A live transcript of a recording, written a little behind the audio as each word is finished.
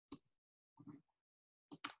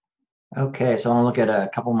Okay, so I want to look at a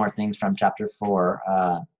couple more things from chapter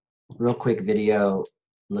 4. Real quick video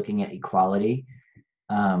looking at equality.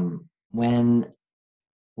 When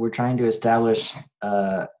we're trying to establish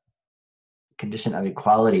a condition of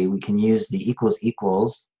equality, we can use the equals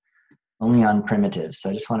equals only on primitives. So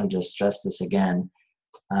I just want to just stress this again.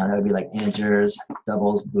 That would be like integers,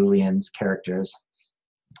 doubles, booleans, characters,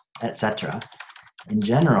 etc. In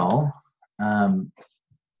general,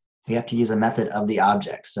 we have to use a method of the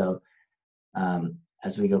object. So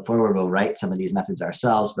as we go forward, we'll write some of these methods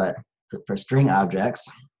ourselves, but for string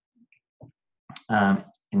objects,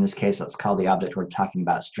 in this case, let's call the object we're talking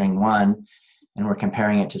about string 1, and we're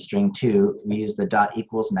comparing it to string 2. We use the dot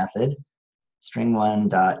equals method, string 1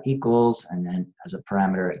 dot equals, and then as a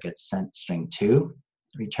parameter, it gets sent string 2.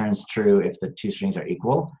 Returns true if the two strings are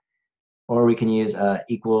equal. Or we can use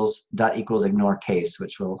equals dot equals ignore case,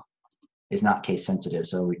 which is not case sensitive,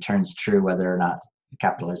 so returns true whether or not the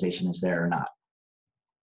capitalization is there or not.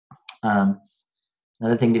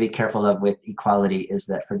 Another thing to be careful of with equality is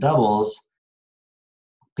that for doubles,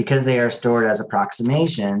 because they are stored as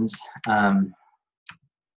approximations,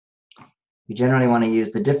 we generally want to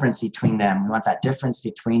use the difference between them. We want that difference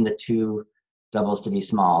between the two doubles to be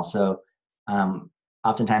small. So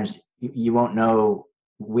oftentimes you won't know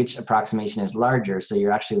which approximation is larger, so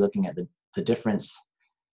you're actually looking at the difference,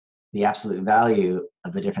 the absolute value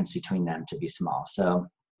of the difference between them to be small. So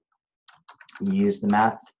you use the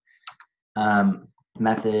math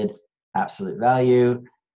method absolute value,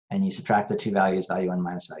 and you subtract the two values, value 1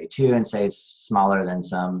 minus value 2, and say it's smaller than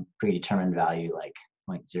some predetermined value like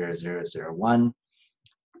 0.0001.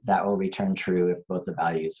 That will return true if both the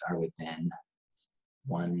values are within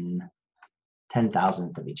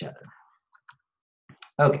 1/10,000th of each other.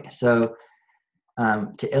 Okay, so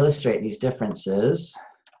to illustrate these differences,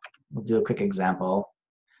 we'll do a quick example.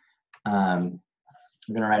 I'm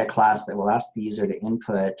going to write a class that will ask the user to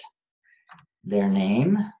input their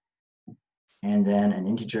name and then an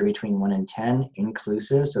integer between 1 and 10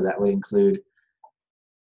 inclusive, so that would include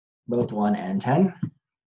both 1 and 10,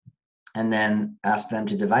 and then ask them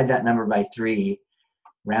to divide that number by 3,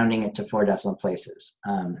 rounding it to 4 decimal places.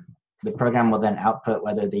 The program will then output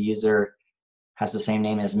whether the user has the same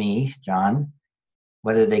name as me, John,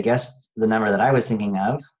 whether they guessed the number that I was thinking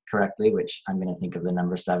of correctly, which I'm going to think of the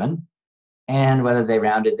number 7, and whether they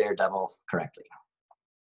rounded their double correctly.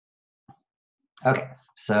 Okay,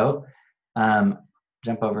 so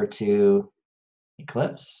jump over to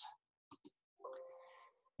Eclipse.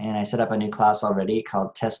 And I set up a new class already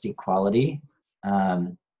called test equality.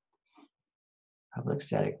 Public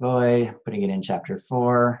static void, putting it in chapter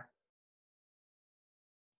 4.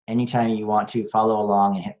 Anytime you want to follow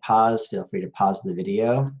along and hit pause, feel free to pause the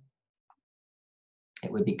video.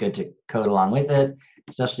 It would be good to code along with it,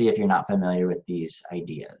 especially if you're not familiar with these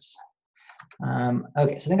ideas.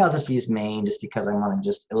 Okay, so I think I'll just use main just because I want to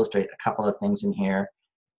just illustrate a couple of things in here.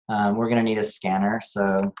 We're going to need a scanner,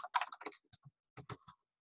 so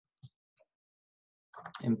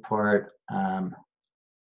import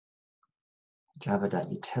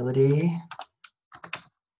java.utility.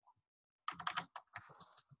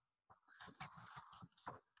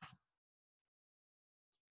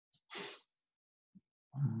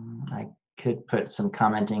 I could put some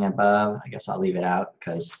commenting above. I guess I'll leave it out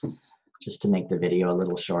because just to make the video a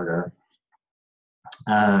little shorter.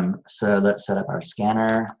 So let's set up our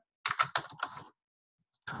scanner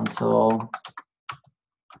console.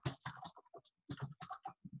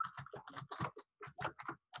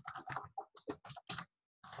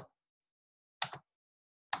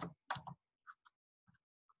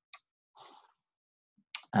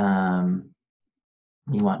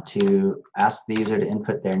 You want to ask the user to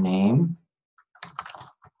input their name.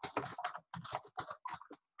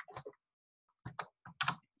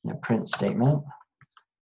 A print statement.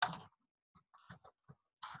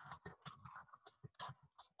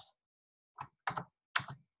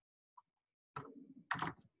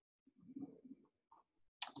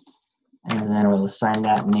 And then we'll assign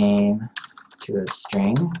that name to a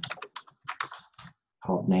string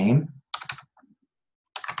called name.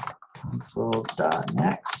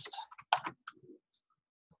 Console.next.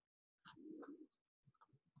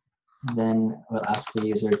 Then we'll ask the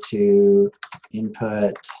user to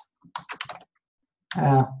input,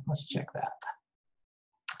 let's check that.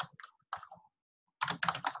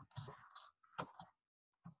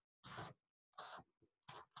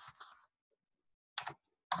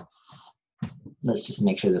 Let's just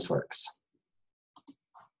make sure this works.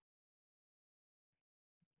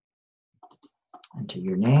 Enter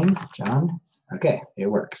your name, John. Okay, it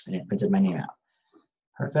works, and it printed my name out.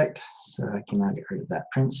 Perfect, so I can now get rid of that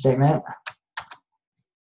print statement.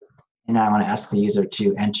 And now I want to ask the user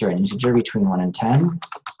to enter an integer between 1 and 10.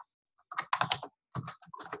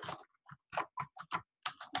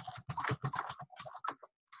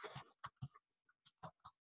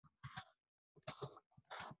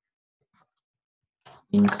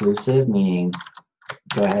 Inclusive, meaning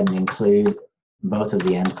go ahead and include both of the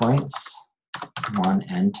endpoints, 1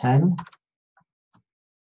 and 10.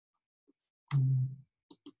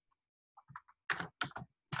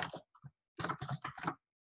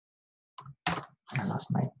 I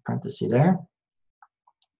lost my parenthesis there.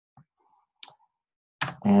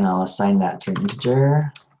 And I'll assign that to an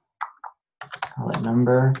integer, call it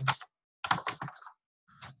number.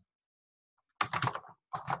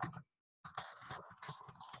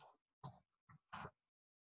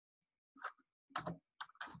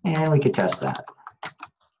 And we could test that.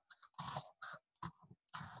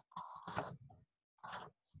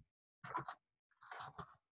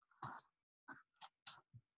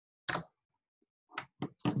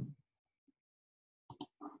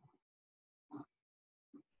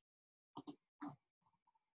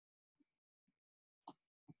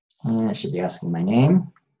 And it should be asking my name.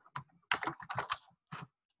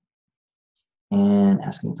 And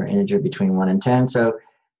asking for an integer between 1 and 10. So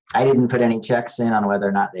I didn't put any checks in on whether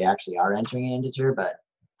or not they actually are entering an integer, but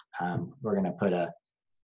we're going to put a,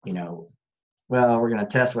 well, we're going to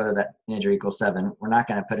test whether that integer equals 7. We're not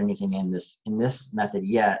going to put anything in this method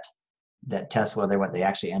yet that tests whether what they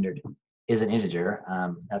actually entered is an integer.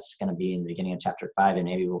 That's going to be in the beginning of chapter 5, and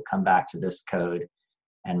maybe we'll come back to this code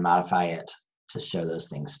and modify it to show those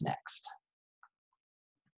things next.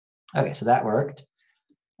 Okay, so that worked.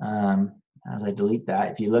 As I delete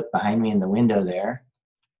that, if you look behind me in the window there,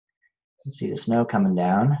 you can see the snow coming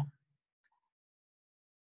down.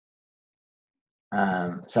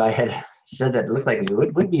 So I had said that it looked like we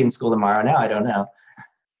would be in school tomorrow. Now I don't know.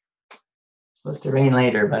 It's supposed to rain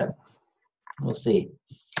later, but we'll see.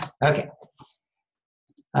 Okay.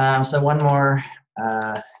 So one more.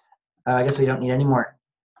 I guess we don't need any more.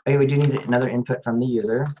 Oh, we do need another input from the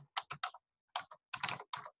user.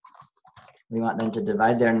 We want them to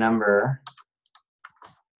divide their number.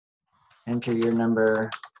 Enter your number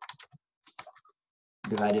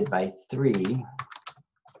divided by 3.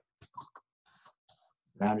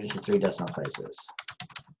 Rounded to 3 decimal places.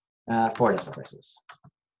 4 decimal places.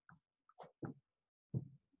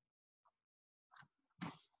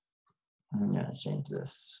 I'm going to change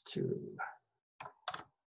this to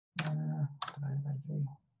divided by 3.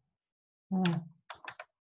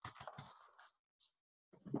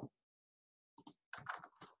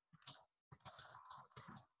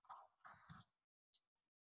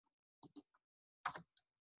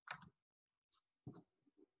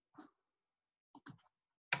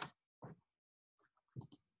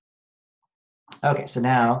 Okay, so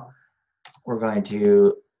now we're going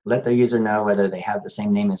to let the user know whether they have the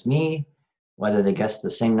same name as me, whether they guessed the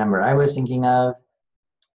same number I was thinking of,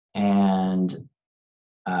 and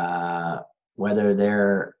whether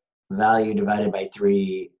their value divided by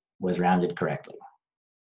 3 was rounded correctly,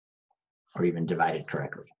 or even divided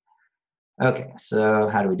correctly. Okay, so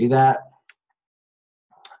how do we do that?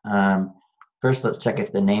 First, let's check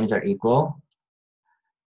if the names are equal.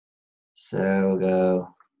 So we'll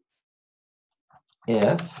go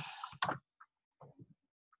if,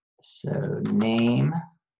 so name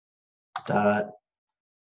dot,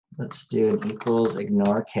 let's do an equals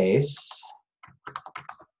ignore case.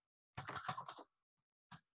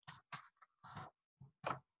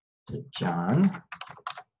 To John.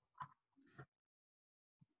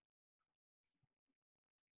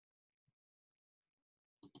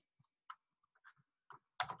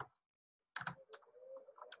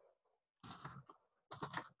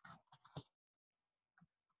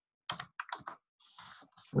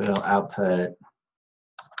 We'll output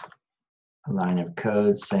a line of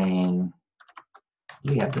code saying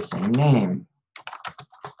we have the same name.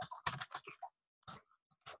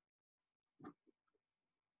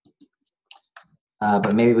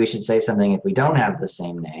 But maybe we should say something if we don't have the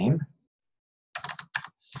same name.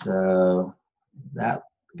 So that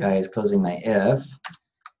guy is closing my if.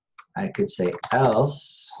 I could say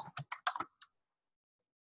else.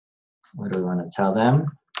 What do we want to tell them?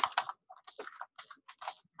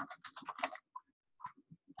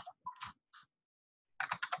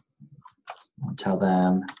 I'll tell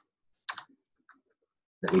them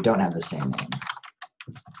that we don't have the same name.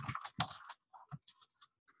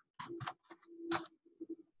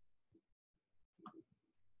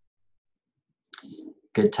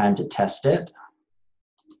 Good time to test it.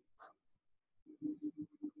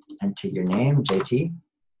 Enter your name, JT.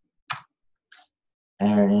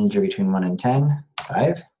 Enter an integer between 1 and 10,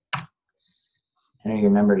 5. enter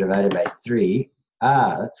your number divided by 3.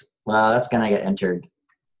 That's going to get entered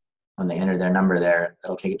when they enter their number there.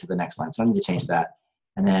 It'll take it to the next line. So I need to change that.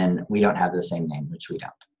 And then we don't have the same name, which we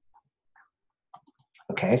don't.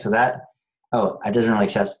 Okay, so that, I doesn't really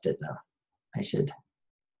test it though. I should.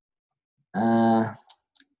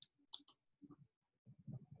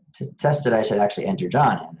 To test it, I should actually enter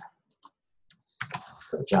John in.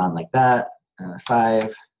 So John like that,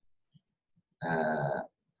 5.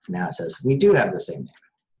 Now it says we do have the same name.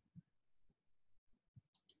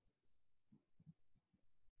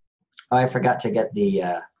 Oh, I forgot to get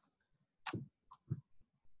the,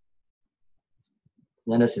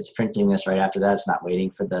 notice it's printing this right after that. It's not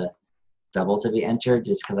waiting for the double to be entered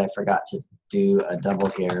just because I forgot to do a double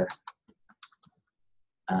here.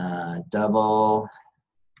 Double,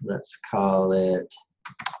 let's call it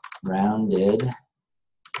rounded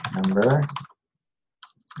number,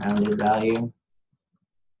 rounded value.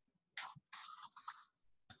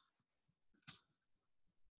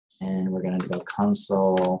 And we're going to go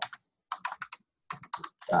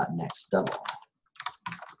console.next double.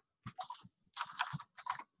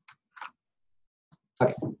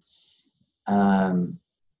 Okay.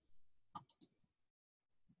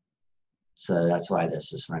 So that's why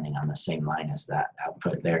this is running on the same line as that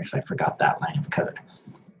output there, because I forgot that line of code.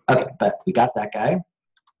 Okay, but we got that guy.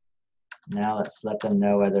 Now let's let them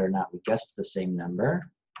know whether or not we guessed the same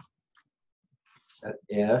number. So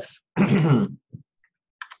if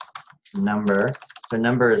number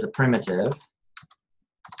is a primitive,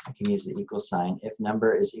 I can use the equal sign. If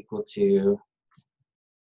number is equal to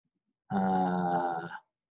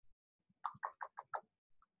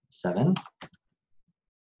seven,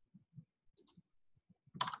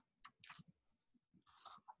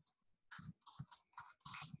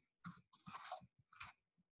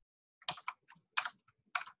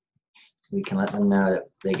 we can let them know that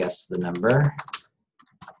they guessed the number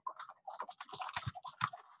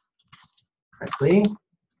correctly.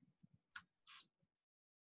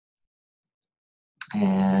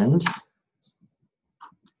 And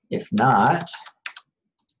if not,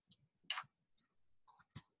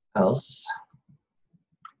 else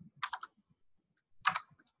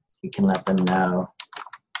we can let them know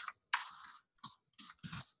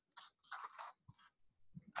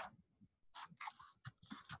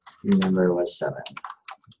the number was 7.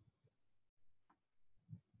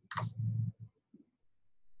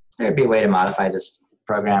 There'd be a way to modify this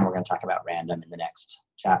program. We're going to talk about random in the next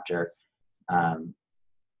chapter,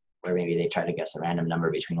 where maybe they try to guess a random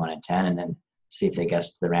number between 1 and 10 and then see if they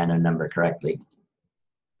guessed the random number correctly.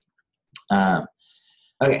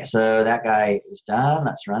 Okay, so that guy is done.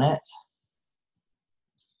 Let's run it.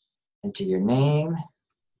 Enter your name.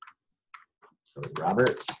 Go with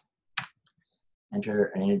Robert.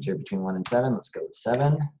 Enter an integer between 1 and 7. Let's go with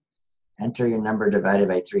 7. Enter your number divided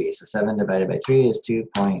by 3. So 7 divided by 3 is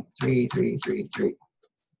 2.3333.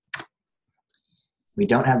 We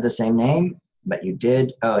don't have the same name, but you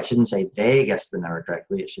did. Oh, it shouldn't say they guessed the number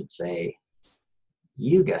correctly. It should say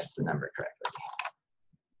you guessed the number correctly.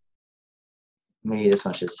 Maybe this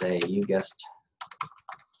one should say you guessed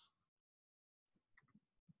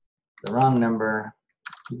the wrong number.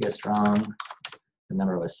 You guessed wrong. The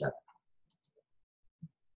number was 7.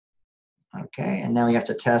 Okay, and now we have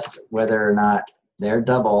to test whether or not their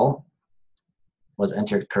double was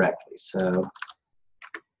entered correctly. So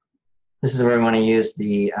this is where we want to use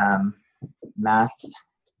the math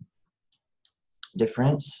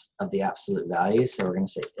difference of the absolute value. So we're going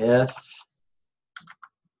to say if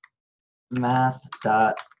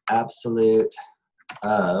math.absolute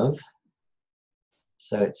of,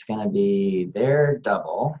 so it's going to be their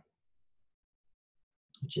double,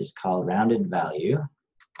 which is called rounded value,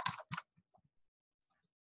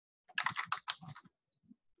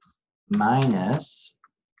 minus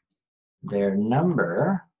their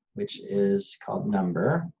number, which is called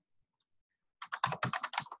number,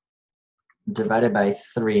 divided by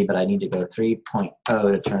 3, but I need to go 3.0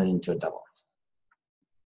 to turn it into a double.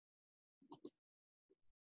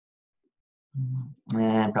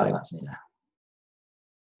 And probably wants me to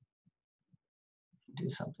do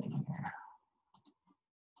something here.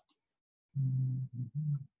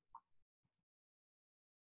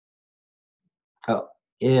 Oh,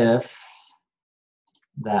 if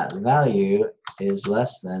that value is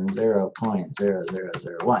less than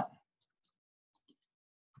 0.0001.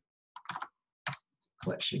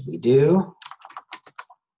 What should we do?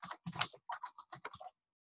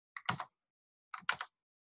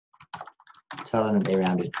 Tell them that they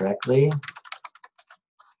rounded correctly.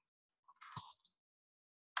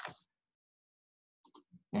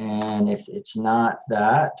 And if it's not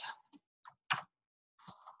that,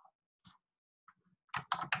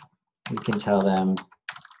 we can tell them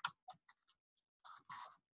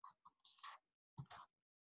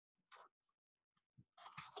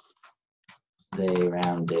they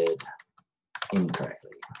rounded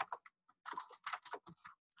incorrectly.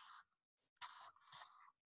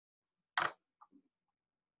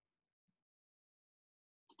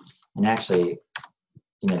 And actually,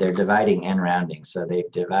 you know, they're dividing and rounding. So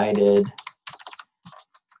they've divided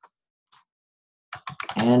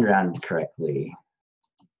and rounded correctly.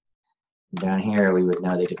 Down here, we would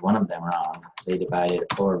know they did one of them wrong. They divided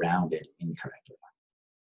or rounded incorrectly.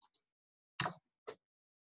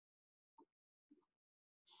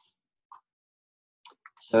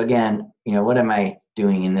 So again, you know, what am I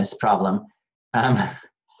doing in this problem? It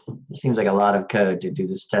seems like a lot of code to do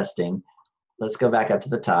this testing. Let's go back up to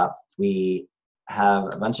the top. We have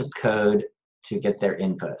a bunch of code to get their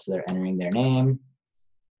input. So they're entering their name.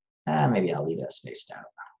 Maybe I'll leave that spaced out.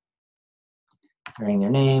 Entering their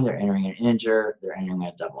name, they're entering an integer, they're entering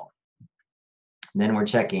a double. Then we're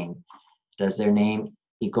checking, does their name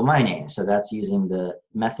equal my name? So that's using the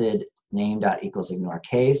method name.equals ignore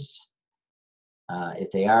case.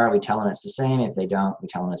 If they are, we tell them it's the same. If they don't, we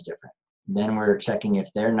tell them it's different. Then we're checking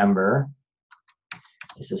if their number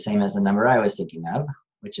is the same as the number I was thinking of,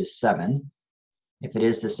 which is 7. If it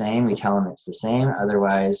is the same, we tell them it's the same.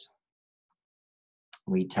 Otherwise,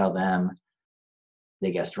 we tell them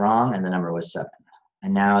they guessed wrong and the number was 7.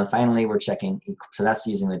 And now finally we're checking, so that's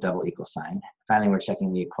using the double equal sign. Finally we're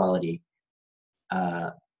checking the equality,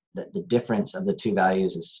 that the difference of the two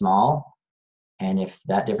values is small. And if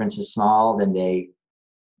that difference is small, then they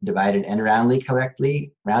divided and rounded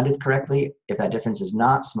correctly. If that difference is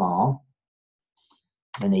not small,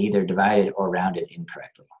 then they either divided or rounded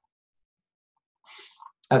incorrectly.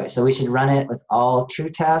 Okay, so we should run it with all true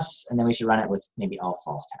tests, and then we should run it with maybe all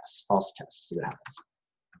false tests, see what happens.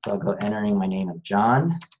 So I'll go entering my name of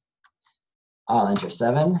John. I'll enter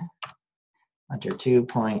 7, enter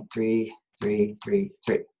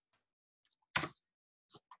 2.3333.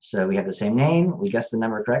 So we have the same name, we guessed the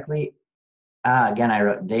number correctly. Again, I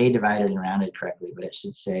wrote they divided and rounded correctly, but it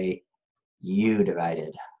should say you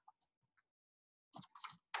divided,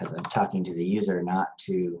 because I'm talking to the user, not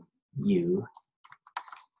to you,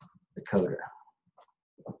 the coder.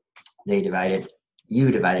 They divided,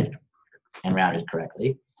 you divided and rounded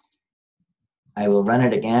correctly. I will run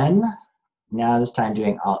it again, now this time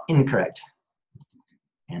doing all incorrect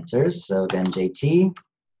answers. So then JT,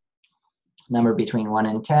 number between 1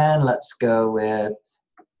 and 10, let's go with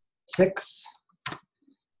 6.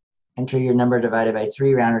 Enter your number divided by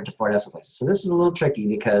 3, rounded to 4 decimal places. So this is a little tricky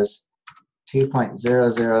because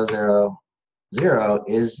 2.0000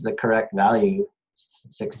 is the correct value,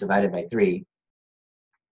 6 divided by 3.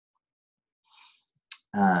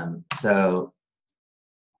 So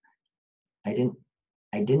I didn't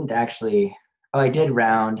actually, I did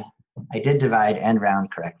divide and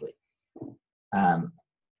round correctly.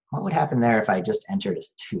 What would happen there if I just entered as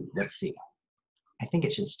 2? Let's see. I think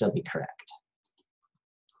it should still be correct.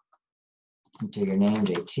 Enter your name,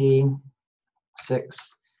 JT,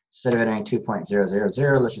 6. Instead of entering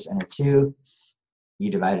 2.000, let's just enter 2.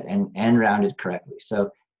 You divided and rounded correctly.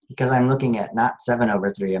 So because I'm looking at not 7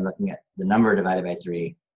 over 3, I'm looking at the number divided by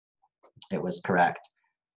 3, it was correct.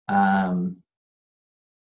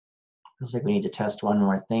 Looks like we need to test one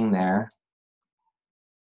more thing there.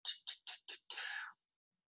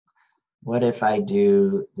 What if I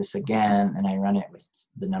do this again and I run it with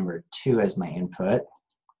the number 2 as my input?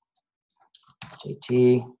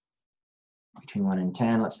 JT, between 1 and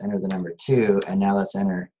 10, let's enter the number 2, and now let's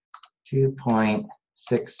enter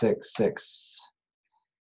 2.666.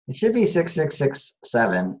 It should be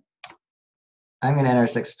 6667. I'm going to enter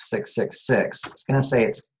 6666. It's going to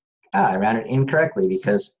say I rounded incorrectly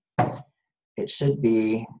because it should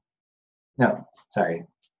be, no, sorry.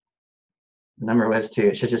 The number was 2.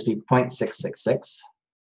 It should just be 0.666.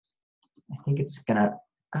 I think it's going to,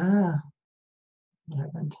 what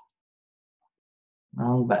happened?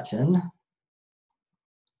 Wrong button.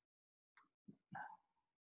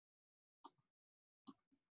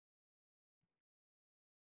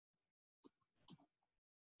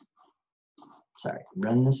 Sorry,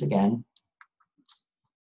 run this again.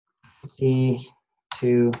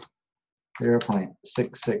 E2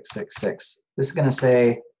 0.6666. This is going to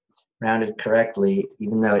say rounded correctly,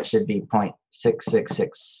 even though it should be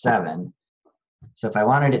 0.6667. So if I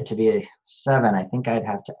wanted it to be a 7, I think I'd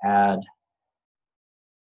have to add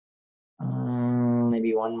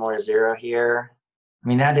maybe one more 0 here. I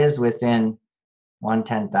mean, that is within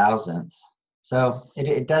 1/10,000th. So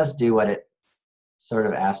it does do what it sort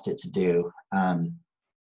of asked it to do. What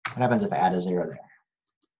happens if I add a 0 there?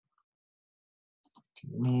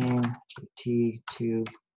 mean GT to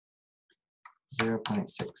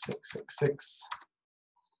 0.6666.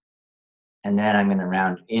 And then I'm going to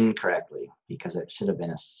round incorrectly because it should have been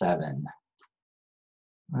a 7.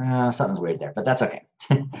 Something's weird there, but that's okay.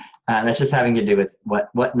 That's just having to do with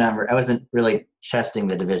what number. I wasn't really testing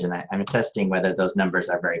the division. I'm testing whether those numbers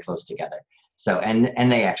are very close together. So,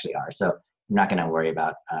 and they actually are. So I'm not going to worry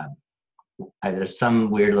about there's some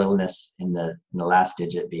weird littleness in the last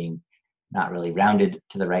digit being not really rounded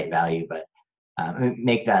to the right value, but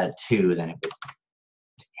make that a 2, then it would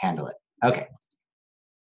handle it. Okay.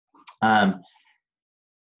 I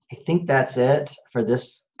think that's it for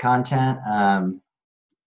this content.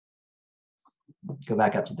 Go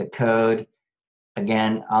back up to the code.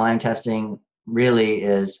 Again, all I'm testing really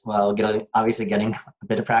is, well, obviously getting a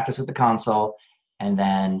bit of practice with the console, and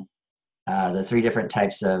then the 3 different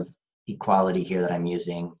types of equality here that I'm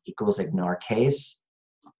using: equals, ignore, case,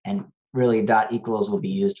 and really dot equals will be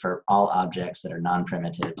used for all objects that are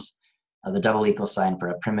non-primitives. The double equal sign for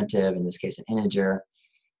a primitive, in this case an integer,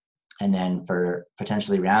 and then for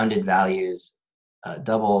potentially rounded values,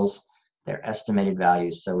 doubles, they're estimated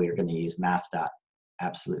values, so we're going to use math dot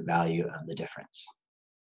absolute value of the difference.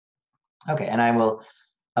 Okay, and I will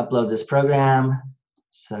upload this program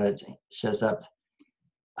so it shows up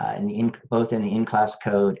both in the in-class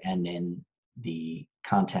code and in the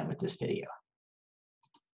content with this video.